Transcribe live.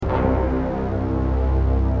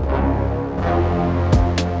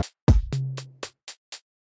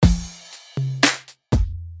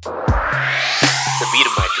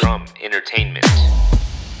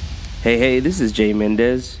Hey, this is Jay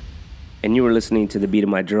Mendez, and you are listening to The Beat of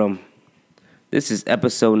My Drum. This is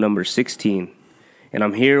episode number 16, and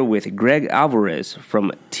I'm here with Greg Alvarez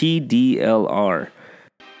from TDLR.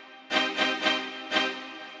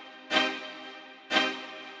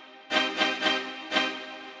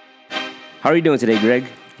 How are you doing today, Greg?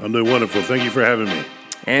 I'm doing wonderful. Thank you for having me.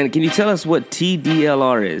 And can you tell us what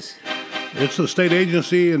TDLR is? It's a state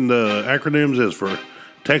agency, and the acronyms is for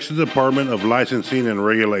Texas Department of Licensing and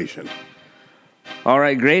Regulation. All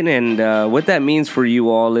right, great. And what that means for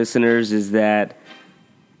you all listeners is that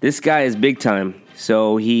this guy is big time.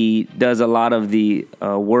 So he does a lot of the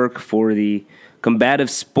work for the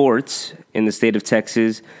combative sports in the state of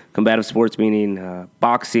Texas. Combative sports meaning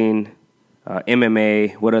boxing,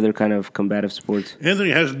 MMA. What other kind of combative sports? Anything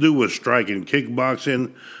that has to do with striking,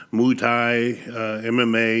 kickboxing, Muay Thai,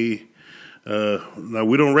 MMA. Now,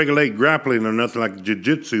 we don't regulate grappling or nothing like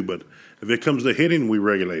jiu-jitsu, but if it comes to hitting, we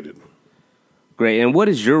regulate it. Great. And what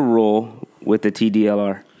is your role with the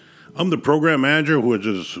TDLR? I'm the program manager, which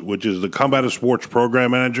is the combative sports program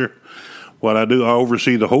manager. What I do, I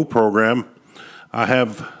oversee the whole program. I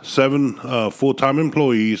have 7 full-time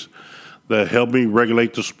employees that help me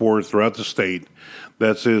regulate the sport throughout the state.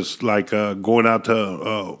 That's just like going out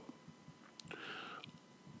to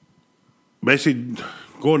basically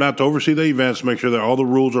going out to oversee the events, make sure that all the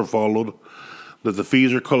rules are followed, that the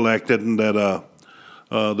fees are collected, and that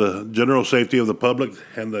the general safety of the public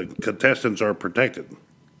and the contestants are protected.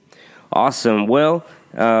 Awesome. Well,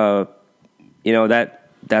 that's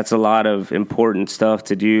a lot of important stuff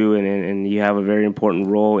to do, and you have a very important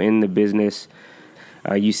role in the business.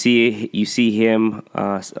 You see him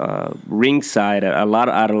ringside at a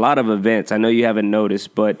lot of events. I know you haven't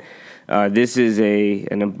noticed, but this is a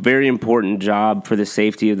very important job for the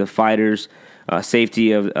safety of the fighters,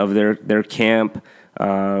 safety of their camp,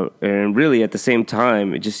 and really at the same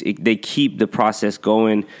time, they keep the process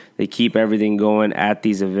going. They keep everything going at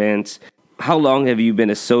these events. How long have you been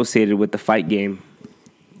associated with the fight game?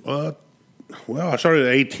 Well, I started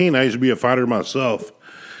at 18. I used to be a fighter myself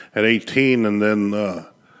at 18, and then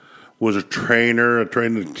was a trainer. I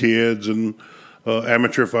trained the kids and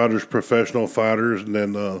amateur fighters, professional fighters, and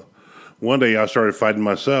then one day I started fighting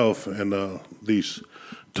myself in these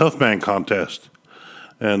tough man contests.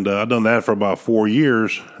 And I've done that for about 4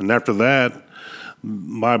 years. And after that,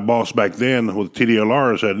 my boss back then with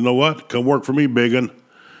TDLR said, you know what, come work for me, Biggin.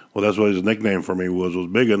 Well, that's what his nickname for me was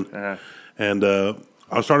Biggin. Uh-huh. And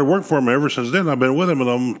I started working for him ever since then. I've been with him, and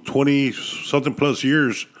I'm 20-something plus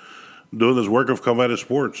years doing this work of combative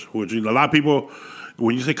sports, which a lot of people,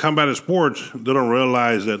 when you say combative sports, they don't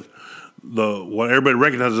realize that what everybody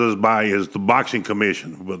recognizes us by is the boxing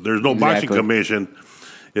commission. But there's no boxing commission.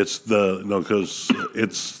 It's because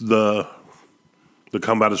it's the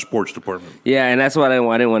combative sports department. Yeah, and that's what I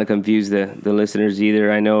didn't want to confuse the listeners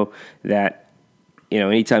either. I know that,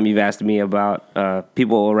 anytime you've asked me about,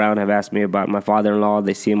 people around have asked me about my father-in-law.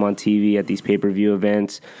 They see him on TV at these pay-per-view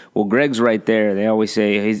events. Well, Greg's right there. They always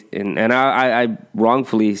say, I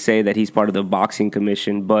wrongfully say that he's part of the boxing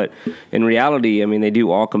commission. But in reality, I mean, they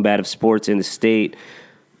do all combative sports in the state.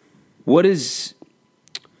 Was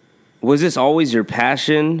this always your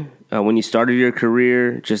passion when you started your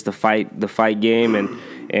career, just the fight game,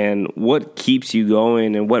 and what keeps you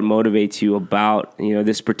going and what motivates you about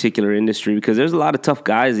this particular industry? Because there's a lot of tough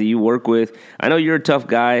guys that you work with. I know you're a tough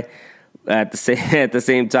guy at the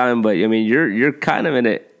same time, but I mean you're kind of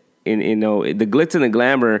the glitz and the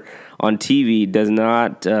glamour on TV does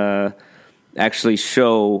not actually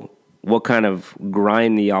show what kind of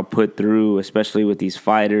grind y'all put through, especially with these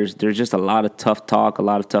fighters. There's just a lot of tough talk, a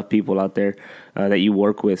lot of tough people out there that you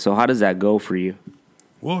work with. So how does that go for you?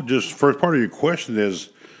 Well, just first part of your question is,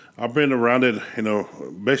 I've been around it,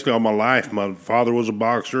 basically all my life. My father was a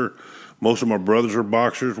boxer. Most of my brothers are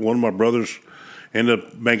boxers. One of my brothers ended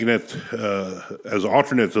up making it as an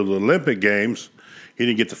alternate to the Olympic Games. He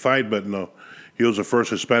didn't get to fight, but he was the first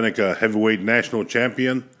Hispanic heavyweight national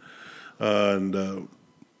champion.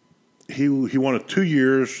 He won it 2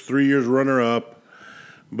 years, 3 years runner-up,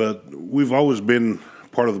 but we've always been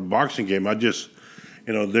part of the boxing game. Everybody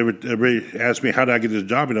asked me, how did I get this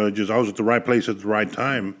job? I was at the right place at the right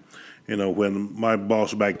time, when my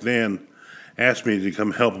boss back then asked me to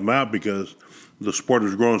come help him out because the sport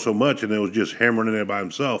was growing so much and it was just hammering it by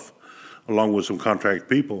himself along with some contract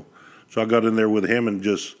people. So I got in there with him, and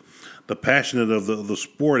just the passion of the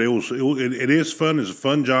sport. It is fun. It's a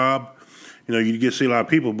fun job. You get to see a lot of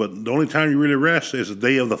people, but the only time you really rest is the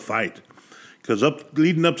day of the fight. Because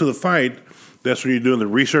leading up to the fight, that's when you're doing the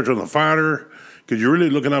research on the fighter, because you're really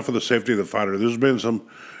looking out for the safety of the fighter. There's been some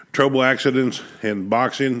trouble accidents in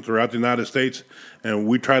boxing throughout the United States, and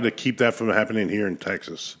we try to keep that from happening here in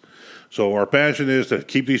Texas. So our passion is to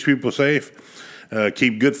keep these people safe,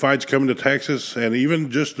 keep good fights coming to Texas, and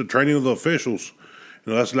even just the training of the officials.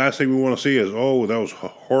 That's the last thing we want to see is, oh, that was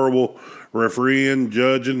horrible refereeing,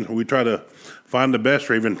 judging. We try to find the best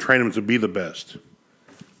or even train them to be the best.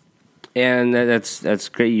 And that's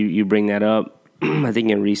great you bring that up. I think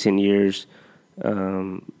in recent years,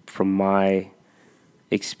 from my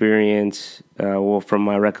experience, from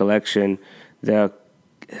my recollection, I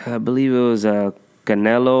believe it was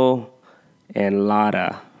Canelo and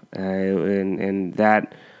Lara, and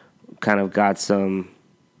that kind of got some,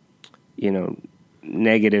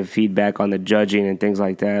 negative feedback on the judging and things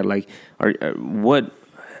like that. Like, what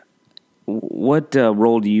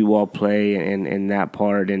role do you all play in that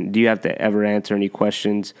part? And do you have to ever answer any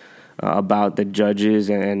questions about the judges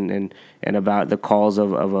and about the calls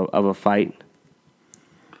of a fight?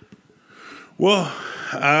 Well,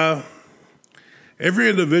 every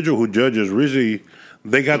individual who judges, really,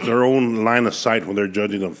 they got their own line of sight when they're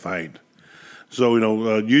judging a fight. So,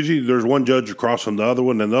 usually there's one judge across from the other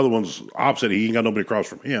one, and the other one's opposite. He ain't got nobody across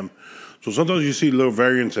from him. So sometimes you see little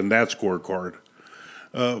variance in that scorecard.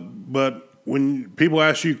 But when people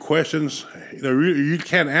ask you questions, you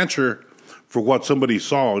can't answer for what somebody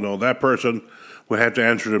saw. That person would have to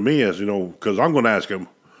answer to me as, because I'm going to ask him,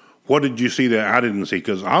 what did you see that I didn't see?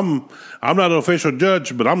 Because I'm not an official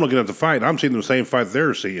judge, but I'm looking at the fight. I'm seeing the same fight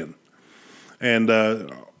they're seeing. And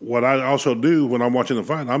what I also do when I'm watching the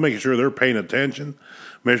fight, I'm making sure they're paying attention,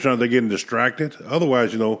 making sure they're getting distracted.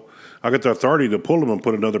 Otherwise, I get the authority to pull them and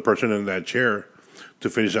put another person in that chair to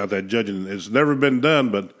finish out that judging. It's never been done,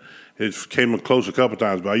 but it came close a couple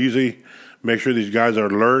times. But I usually make sure these guys are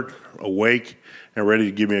alert, awake, and ready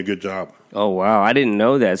to give me a good job. Oh, wow. I didn't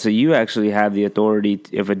know that. So you actually have the authority,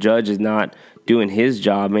 if a judge is not doing his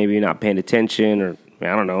job, maybe not paying attention or,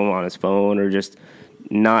 I don't know, on his phone or just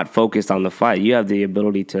not focused on the fight, you have the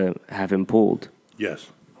ability to have him pulled. Yes.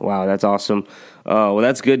 Wow, that's awesome. Well,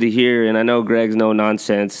 that's good to hear, and I know Greg's no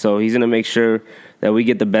nonsense, so he's going to make sure that we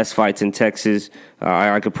get the best fights in Texas.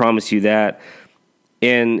 I could promise you that.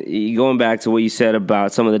 And going back to what you said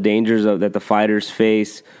about some of the dangers that the fighters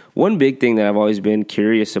face, one big thing that I've always been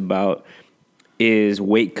curious about is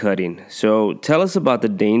weight cutting. So tell us about the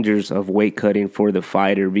dangers of weight cutting for the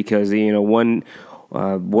fighter, because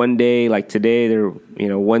one day, like today, they're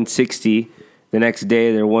 160. The next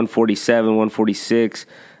day, they're 147, 146.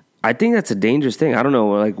 I think that's a dangerous thing. I don't know.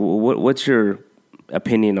 Like, what's your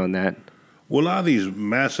opinion on that? Well, a lot of these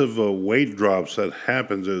massive weight drops that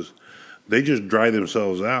happens is they just dry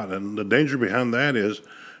themselves out, and the danger behind that is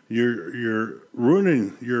you're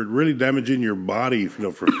really damaging your body,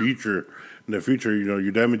 for future. In the future,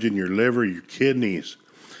 you're damaging your liver, your kidneys.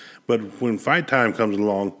 But when fight time comes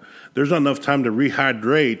along, there's not enough time to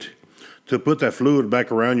rehydrate to put that fluid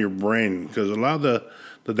back around your brain, because a lot of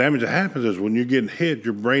the damage that happens is when you're getting hit,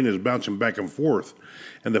 your brain is bouncing back and forth.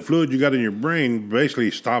 And the fluid you got in your brain basically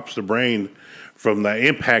stops the brain from the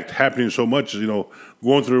impact happening so much as,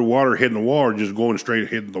 going through the water, hitting the wall, or just going straight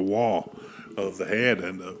hitting the wall of the head.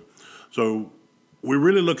 And so we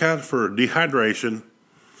really look out for dehydration.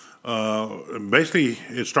 Basically,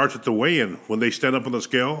 it starts at the weigh-in. When they stand up on the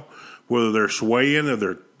scale, whether they're swaying or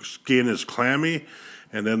their skin is clammy.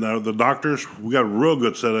 And then the doctors, we got a real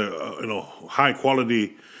good set of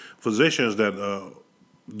high-quality physicians that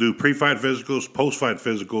do pre-fight physicals, post-fight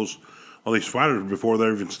physicals on these fighters before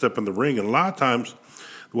they even step in the ring. And a lot of times,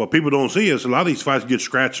 what people don't see is a lot of these fights get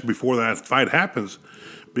scratched before that fight happens,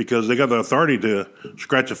 because they got the authority to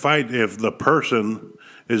scratch a fight if the person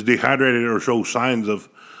is dehydrated or shows signs of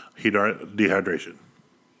dehydration.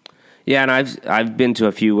 Yeah, and I've been to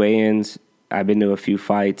a few weigh-ins. I've been to a few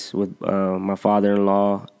fights with my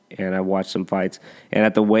father-in-law, and I watched some fights. And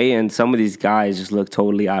at the weigh-in, some of these guys just look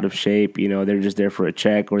totally out of shape. They're just there for a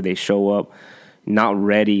check, or they show up not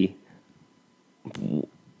ready.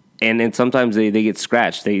 And then sometimes they get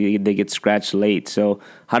scratched. They get scratched late. So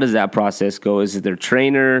how does that process go? Is it their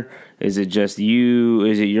trainer? Is it just you?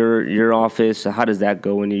 Is it your office? How does that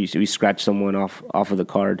go when you scratch someone off of the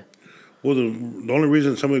card? Well, the only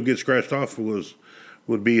reason somebody gets scratched off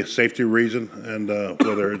would be a safety reason, and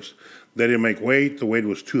whether it's they didn't make weight, the weight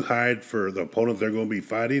was too high for the opponent they're going to be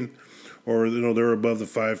fighting, or they're above the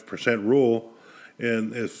 5% rule,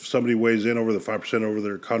 and if somebody weighs in over the 5% over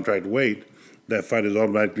their contract weight, that fight is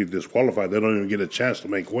automatically disqualified. They don't even get a chance to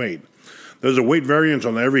make weight. There's a weight variance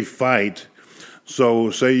on every fight.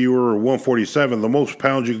 So say you were 147, the most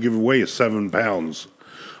pounds you can give away is 7 pounds.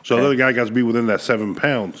 So the other guy got to be within that 7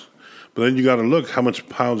 pounds. But then you got to look how much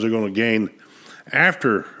pounds they're going to gain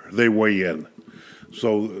after they weigh in.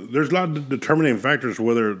 So there's a lot of determining factors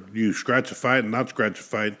whether you scratch a fight and not scratch a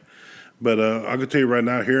fight. But I can tell you right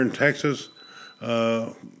now, here in Texas,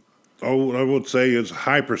 I would say it's a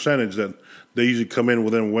high percentage that they usually come in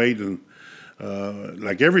within weight. And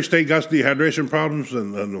like every state got dehydration problems,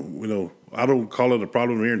 and I don't call it a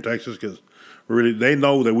problem here in Texas because really they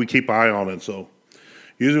know that we keep an eye on it. So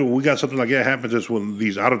usually when we got something like that happens, it's when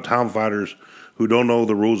these out-of-town fighters who don't know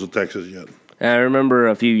the rules of Texas yet. And I remember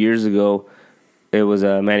a few years ago, it was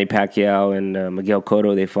Manny Pacquiao and Miguel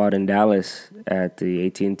Cotto. They fought in Dallas at the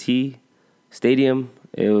AT&T Stadium.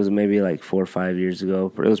 It was maybe like 4 or 5 years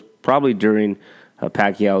ago. It was probably during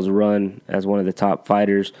Pacquiao's run as one of the top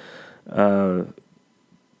fighters. There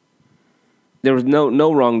was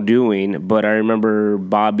no wrongdoing, but I remember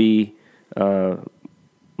Bobby,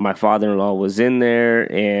 my father-in-law, was in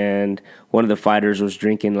there, and one of the fighters was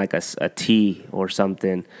drinking like a tea or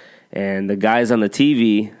something. And the guys on the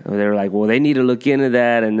TV, they were like, well, they need to look into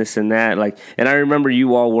that and this and that. And I remember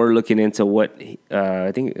you all were looking into what,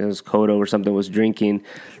 I think it was Cotto or something was drinking.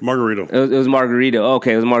 Margarito. It was Margarito.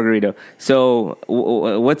 Okay, it was Margarito. So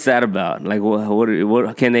what's that about? Like,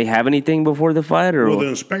 what can they have anything before the fight? Or well, the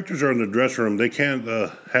inspectors are in the dressing room. They can't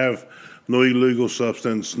have no illegal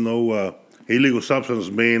substance, no illegal substance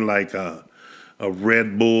being like a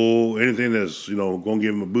Red Bull, anything that's, going to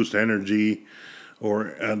give them a boost of energy.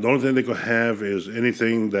 And the only thing they could have is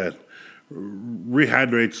anything that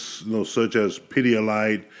rehydrates, such as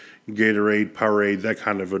Pedialyte, Gatorade, Powerade, that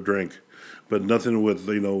kind of a drink. But nothing with,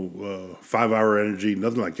 5-hour energy,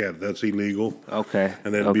 nothing like that. That's illegal. Okay.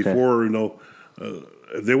 And then before,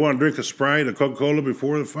 if they want to drink a Sprite, a Coca-Cola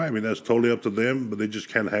before the fight, I mean, that's totally up to them, but they just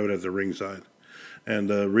can't have it at the ringside. And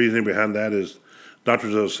the reasoning behind that is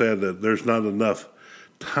doctors have said that there's not enough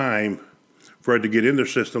time for it to get in their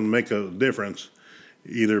system to make a difference,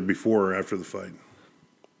 either before or after the fight.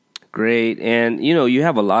 Great. And, you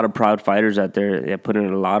have a lot of proud fighters out there that put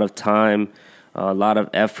in a lot of time, a lot of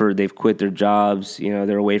effort. They've quit their jobs.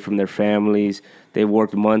 They're away from their families. They've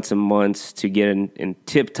worked months and months to get in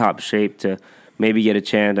tip-top shape to maybe get a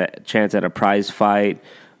chance at a prize fight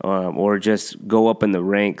or just go up in the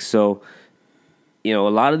ranks. So, a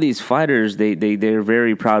lot of these fighters, they're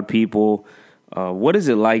very proud people. What is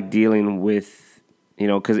it like dealing with,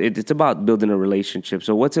 because it's about building a relationship.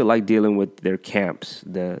 So what's it like dealing with their camps,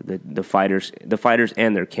 the fighters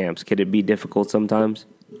and their camps? Could it be difficult sometimes?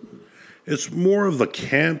 It's more of the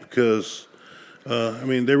camp because,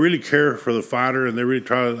 they really care for the fighter and they really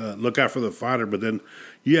try to look out for the fighter. But then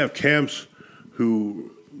you have camps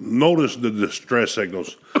who notice the distress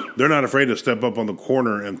signals. They're not afraid to step up on the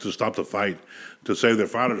corner and to stop the fight to save their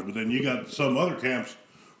fighters. But then you got some other camps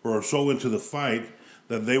who are so into the fight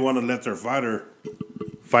that they want to let their fighter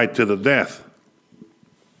fight to the death.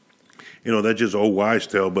 That's just old wives'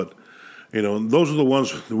 tale. But, those are the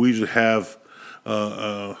ones that we usually have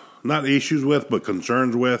not issues with, but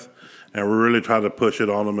concerns with. And we really try to push it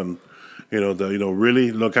on them and,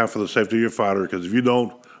 really look out for the safety of your fighter, because if you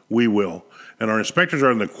don't, we will. And our inspectors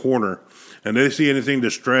are in the corner, and they see anything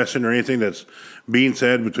distressing or anything that's being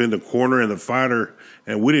said between the corner and the fighter,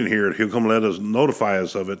 and we didn't hear it, he'll come notify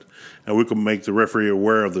us of it, and we can make the referee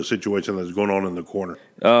aware of the situation that's going on in the corner.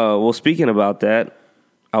 Well, speaking about that,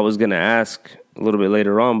 I was going to ask a little bit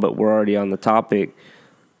later on, but we're already on the topic.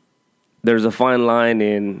 There's a fine line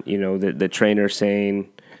in, the trainer saying,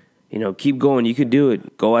 keep going, you can do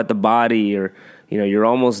it, go at the body, or, you're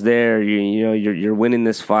almost there, you're winning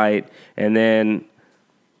this fight, and then,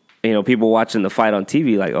 people watching the fight on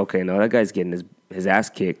TV like, okay, no, that guy's getting his ass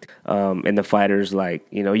kicked, and the fighter's like,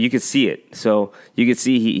 you could see it, so you could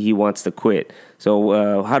see he wants to quit.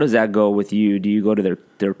 So how does that go with you? Do you go to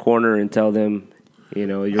their corner and tell them,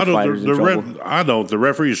 your fighter's in trouble? I don't. The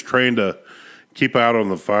referee's trained to keep out on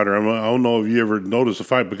the fighter. I don't know if you ever noticed the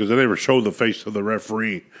fight because they never show the face of the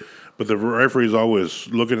referee. But the referee's always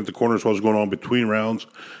looking at the corners, what's going on between rounds.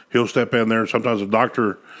 He'll step in there. Sometimes the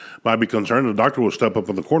doctor might be concerned. The doctor will step up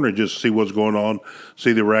in the corner and just see what's going on,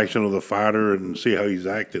 see the reaction of the fighter, and see how he's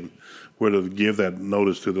acting. Whether to give that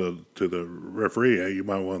notice to the referee, hey, you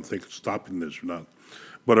might want to think of stopping this or not.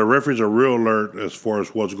 But our referees are real alert as far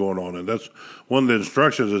as what's going on. And that's one of the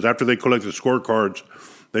instructions is after they collect the scorecards,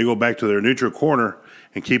 they go back to their neutral corner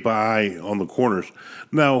and keep an eye on the corners.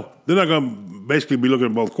 Now, they're not going to basically be looking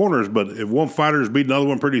at both corners, but if one fighter is beating the other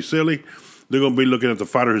one pretty silly, they're going to be looking at the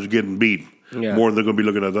fighter who's getting beat more than they're going to be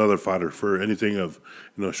looking at the other fighter for anything of,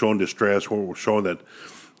 showing distress or showing that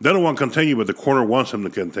they don't want to continue, but the corner wants them to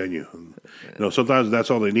continue. And, sometimes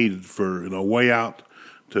that's all they need for, way out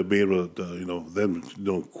to be able to, them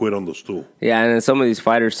quit on the stool. Yeah, and then some of these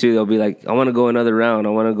fighters, too, they'll be like, I want to go another round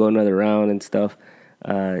and stuff.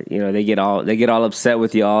 they get all upset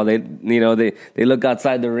with y'all. They look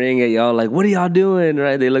outside the ring at y'all like, what are y'all doing?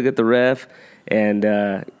 Right? They look at the ref, and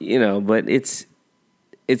but it's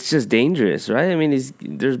just dangerous, right? I mean,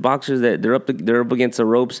 there's boxers that they're up against the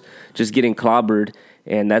ropes, just getting clobbered,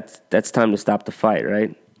 and that's time to stop the fight,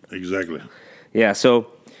 right? Exactly. Yeah. So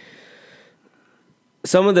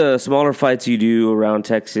some of the smaller fights you do around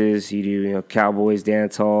Texas, you do Cowboys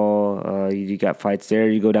Dance Hall. You got fights there.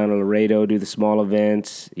 You go down to Laredo, do the small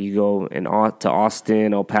events. You go to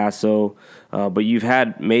Austin, El Paso, but you've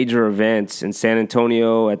had major events in San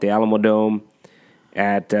Antonio at the Alamo Dome,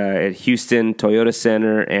 at Houston Toyota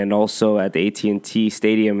Center, and also at the AT&T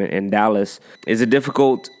Stadium in Dallas. Is it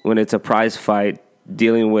difficult when it's a prize fight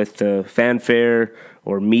dealing with fanfare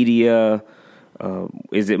or media?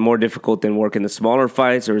 Is it more difficult than working the smaller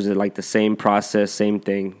fights, or is it like the same process, same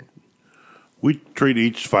thing? We treat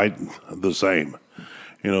each fight the same.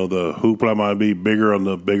 The hoopla might be bigger on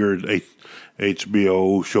the bigger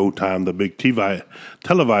HBO, Showtime, the big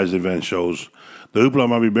televised event shows. The hoopla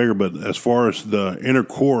might be bigger, but as far as the inner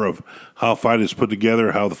core of how a fight is put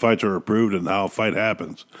together, how the fights are approved, and how a fight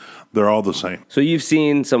happens, they're all the same. So you've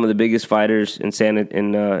seen some of the biggest fighters in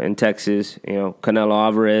Texas. Canelo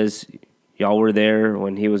Alvarez. Y'all were there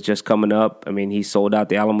when he was just coming up. I mean, he sold out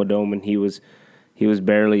the Alamo Dome, and he was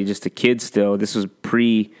barely just a kid still. This was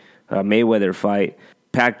pre Mayweather fight.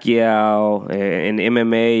 Pacquiao and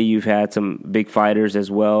MMA, you've had some big fighters as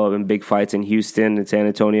well, and big fights in Houston and San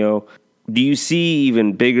Antonio. Do you see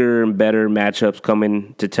even bigger and better matchups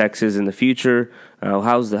coming to Texas in the future?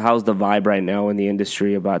 How's the vibe right now in the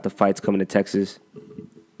industry about the fights coming to Texas?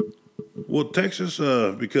 Well, Texas,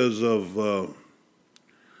 because of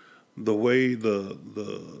the way the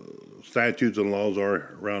statutes and laws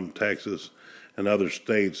are around Texas and other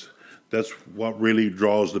states, that's what really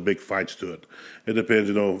draws the big fights to it. It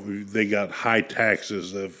depends, they got high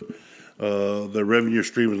taxes, if the revenue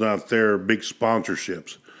stream is not there, big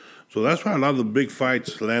sponsorships. So that's why a lot of the big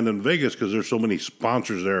fights land in Vegas, because there's so many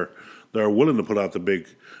sponsors there that are willing to put out the big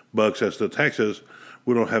bucks. As to Texas,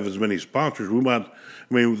 we don't have as many sponsors. 7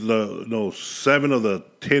 of the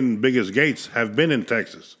 10 biggest gates have been in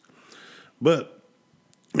Texas. But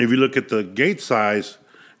if you look at the gate size,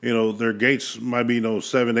 their gates might be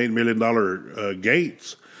 $7-8 million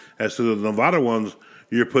gates. As to the Nevada ones,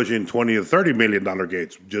 you're pushing $20 to $30 million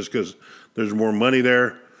gates, just because there's more money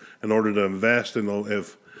there in order to invest.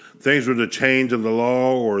 If things were to change in the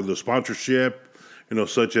law or the sponsorship,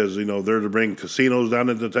 such as they're to bring casinos down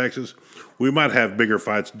into Texas, we might have bigger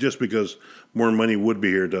fights just because more money would be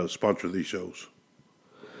here to sponsor these shows.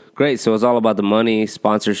 Great. So it's all about the money,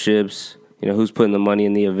 sponsorships. Who's putting the money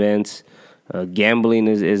in the events. Gambling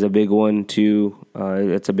is a big one, too.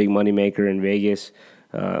 It's a big moneymaker in Vegas.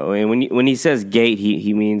 And when he says gate,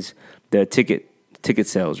 he means the ticket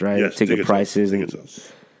sales, right? Yes, ticket prices. Ticket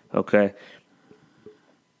sales. Okay.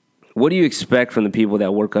 What do you expect from the people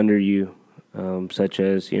that work under you, such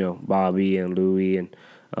as, Bobby and Louie and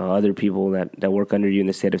other people that work under you in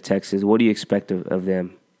the state of Texas? What do you expect of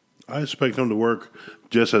them? I expect them to work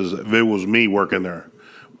just as if it was me working there.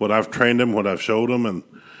 What I've trained them, what I've showed them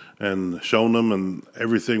and shown them, and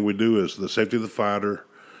everything we do is the safety of the fighter,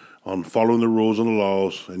 on following the rules and the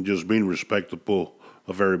laws, and just being respectful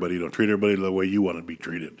of everybody. Treat everybody the way you want to be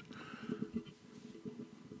treated.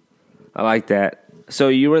 I like that. So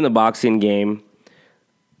you were in the boxing game.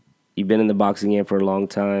 You've been in the boxing game for a long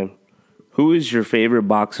time. Who is your favorite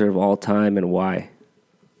boxer of all time and why?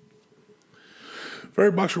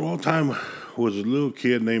 Favorite boxer of all time was a little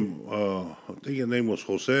kid named, I think his name was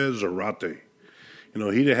Jose Zarate. He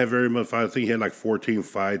didn't have very much fight. I think he had like 14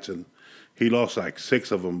 fights, and he lost like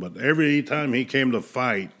 6 of them. But every time he came to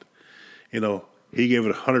fight, he gave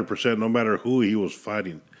it 100%, no matter who he was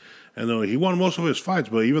fighting. And he won most of his fights,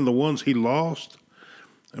 but even the ones he lost,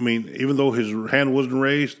 even though his hand wasn't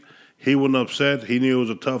raised, he wasn't upset. He knew it was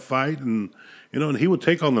a tough fight, and and he would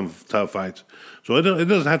take on them tough fights. So it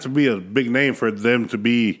doesn't have to be a big name for them to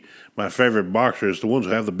be my favorite boxer. It's the ones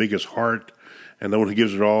who have the biggest heart, and the one who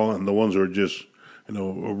gives it all, and the ones who are just a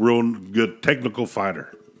real good technical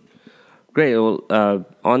fighter. Great. Well,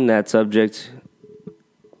 on that subject,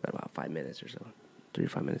 about 5 minutes or so, 3 to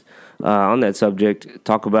 5 minutes. On that subject,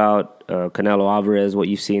 talk about Canelo Alvarez, what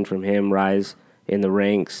you've seen from him rise in the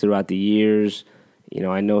ranks throughout the years.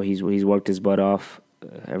 I know he's worked his butt off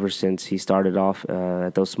ever since he started off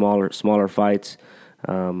at those smaller fights.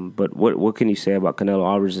 But what can you say about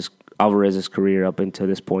Canelo Alvarez's career up until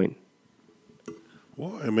this point?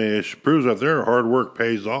 Well, it proves that their hard work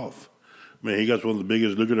pays off. He got one of the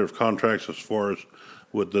biggest lucrative contracts as far as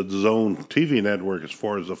with the DAZN TV network, as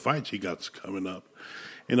far as the fights he got coming up.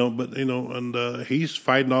 And he's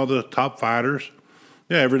fighting all the top fighters.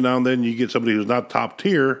 Yeah, every now and then you get somebody who's not top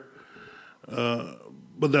tier,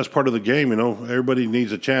 but that's part of the game. Everybody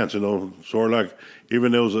needs a chance. Sort of like,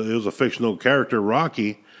 even though it was a fictional character,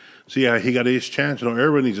 Rocky. See how he got his chance.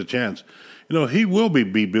 Everybody needs a chance. He will be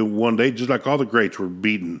beat one day, just like all the greats were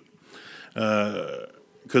beaten. Because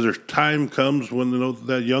there's time comes when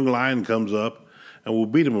that young lion comes up, and we'll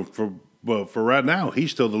beat him. For right now,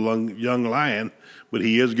 he's still the young lion, but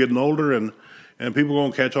he is getting older, and people are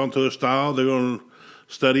going to catch on to his style. They're going to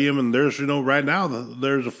study him, and there's right now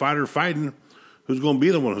there's a fighter fighting who's going to be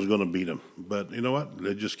the one who's going to beat him. But you know what?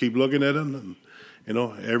 They just keep looking at him, and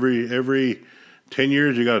every 10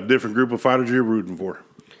 years you got a different group of fighters you're rooting for.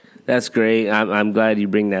 That's great. I'm glad you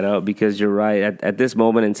bring that up because you're right. At this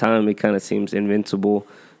moment in time, it kind of seems invincible.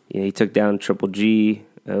 He took down Triple G.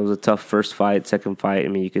 It was a tough first fight, second fight. I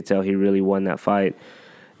mean, you could tell he really won that fight.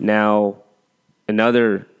 Now,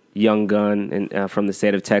 another young gun from the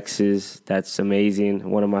state of Texas. That's amazing.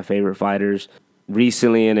 One of my favorite fighters.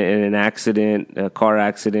 Recently, in an accident, a car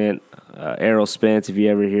accident, Errol Spence. If you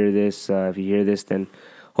ever hear this, then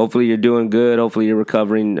hopefully you're doing good. Hopefully you're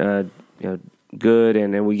recovering, good,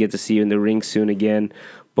 and then we get to see you in the ring soon again.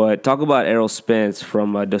 But talk about Errol Spence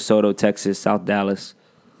from DeSoto, Texas, South Dallas.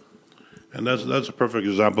 And that's a perfect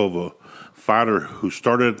example of a fighter who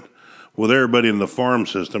started with everybody in the farm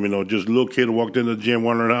system. Just a little kid walked into the gym,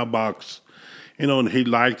 wanted to box, and he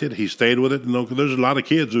liked it. He stayed with it. 'Cause there's a lot of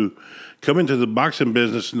kids who come into the boxing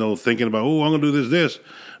business, thinking about, I'm going to do this.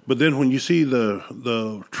 But then when you see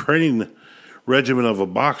the training regimen of a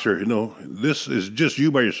boxer, this is just you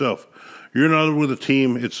by yourself. You're not with a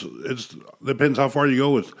team. It's depends how far you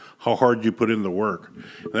go. It's how hard you put in the work.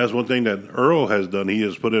 And that's one thing that Earl has done. He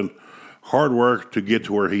has put in hard work to get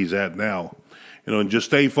to where he's at now. And just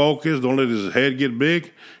stay focused. Don't let his head get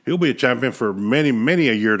big. He'll be a champion for many, many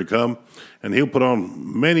a year to come. And he'll put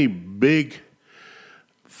on many big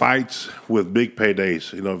fights with big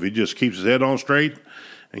paydays. If he just keeps his head on straight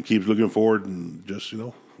and keeps looking forward and just,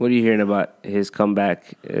 What are you hearing about his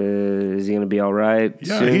comeback? Is he going to be all right?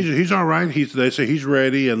 Yeah, soon? he's all right. They say he's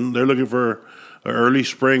ready, and they're looking for an early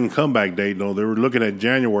spring comeback date. They were looking at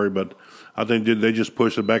January, but I think they just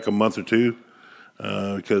pushed it back a month or two.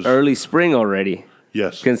 Because early spring already.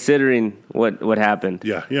 Yes, considering what happened.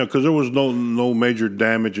 Yeah, because there was no major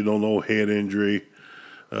damage, no head injury,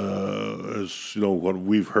 as what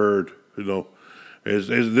we've heard. This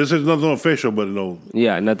is nothing official, but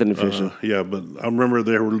Yeah, nothing official. But I remember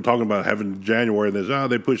they were talking about having January,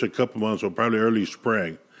 and they pushed a couple months, so probably early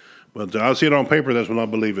spring. But I'll see it on paper. That's when I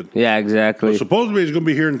believe it. Yeah, exactly. But supposedly he's going to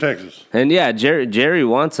be here in Texas. And yeah, Jerry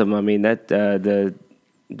wants him. I mean, that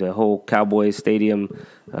the whole Cowboys Stadium,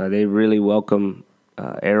 they really welcome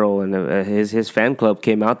Errol, and his fan club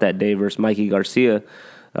came out that day versus Mikey Garcia.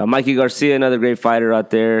 Mikey Garcia, another great fighter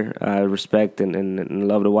out there. Respect and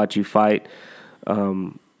love to watch you fight.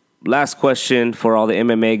 Last question for all the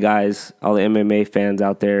MMA guys, all the MMA fans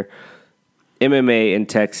out there. MMA in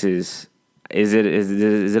Texas, is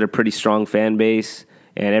it a pretty strong fan base?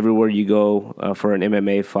 And everywhere you go for an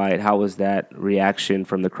MMA fight, how was that reaction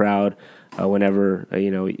from the crowd whenever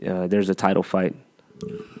there's a title fight?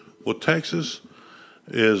 Well, Texas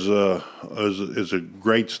is a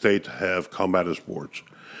great state to have combative sports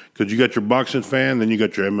because you got your boxing fan, then you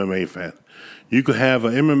got your MMA fan. You could have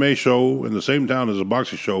an MMA show in the same town as a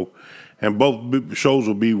boxing show, and both shows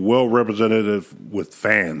will be well representative with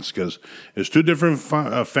fans because it's two different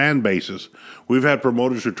fan bases. We've had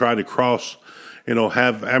promoters who try to cross,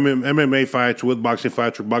 have MMA fights with boxing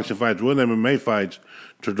fights or boxing fights with MMA fights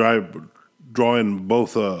to draw in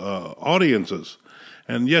both audiences.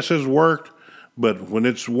 And yes, it's worked, but when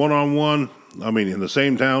it's one-on-one, in the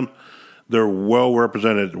same town, they're well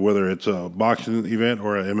represented, whether it's a boxing event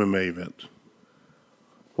or an MMA event.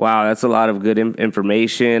 Wow, that's a lot of good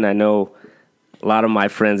information. I know a lot of my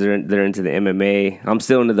friends they're into the MMA. I'm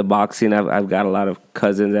still into the boxing. I've got a lot of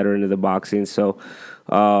cousins that are into the boxing. So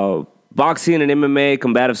boxing and MMA,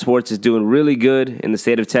 combative sports, is doing really good in the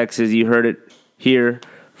state of Texas. You heard it here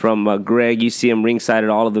from Greg. You see him ringside at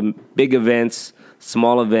all of the big events,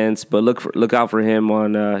 small events, but look out for him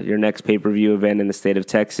on your next pay-per-view event in the state of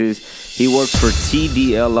Texas. He works for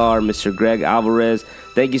TDLR, Mr. Greg Alvarez.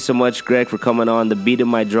 Thank you so much, Greg, for coming on the Beat of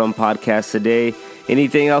My Drum podcast today.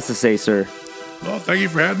 Anything else to say, sir? Well, thank you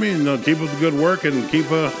for having me, and keep up the good work, and keep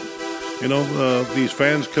these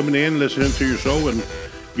fans coming in, listening to your show, and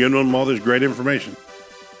giving them all this great information.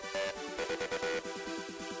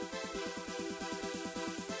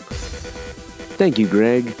 Thank you,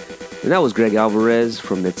 Greg. And that was Greg Alvarez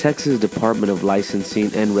from the Texas Department of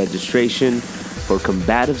Licensing and Registration. for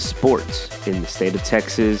combative sports in the state of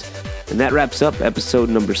Texas. And that wraps up episode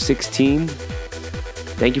number 16.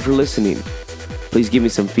 Thank you for listening. Please give me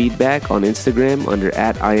some feedback on Instagram under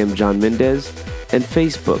 @IamJohnMendez and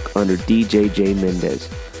Facebook under DJJ Mendez.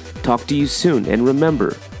 Talk to you soon, and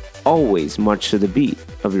remember, always march to the beat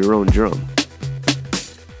of your own drum.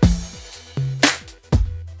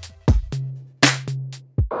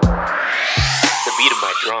 The Beat of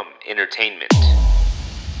My Drum Entertainment.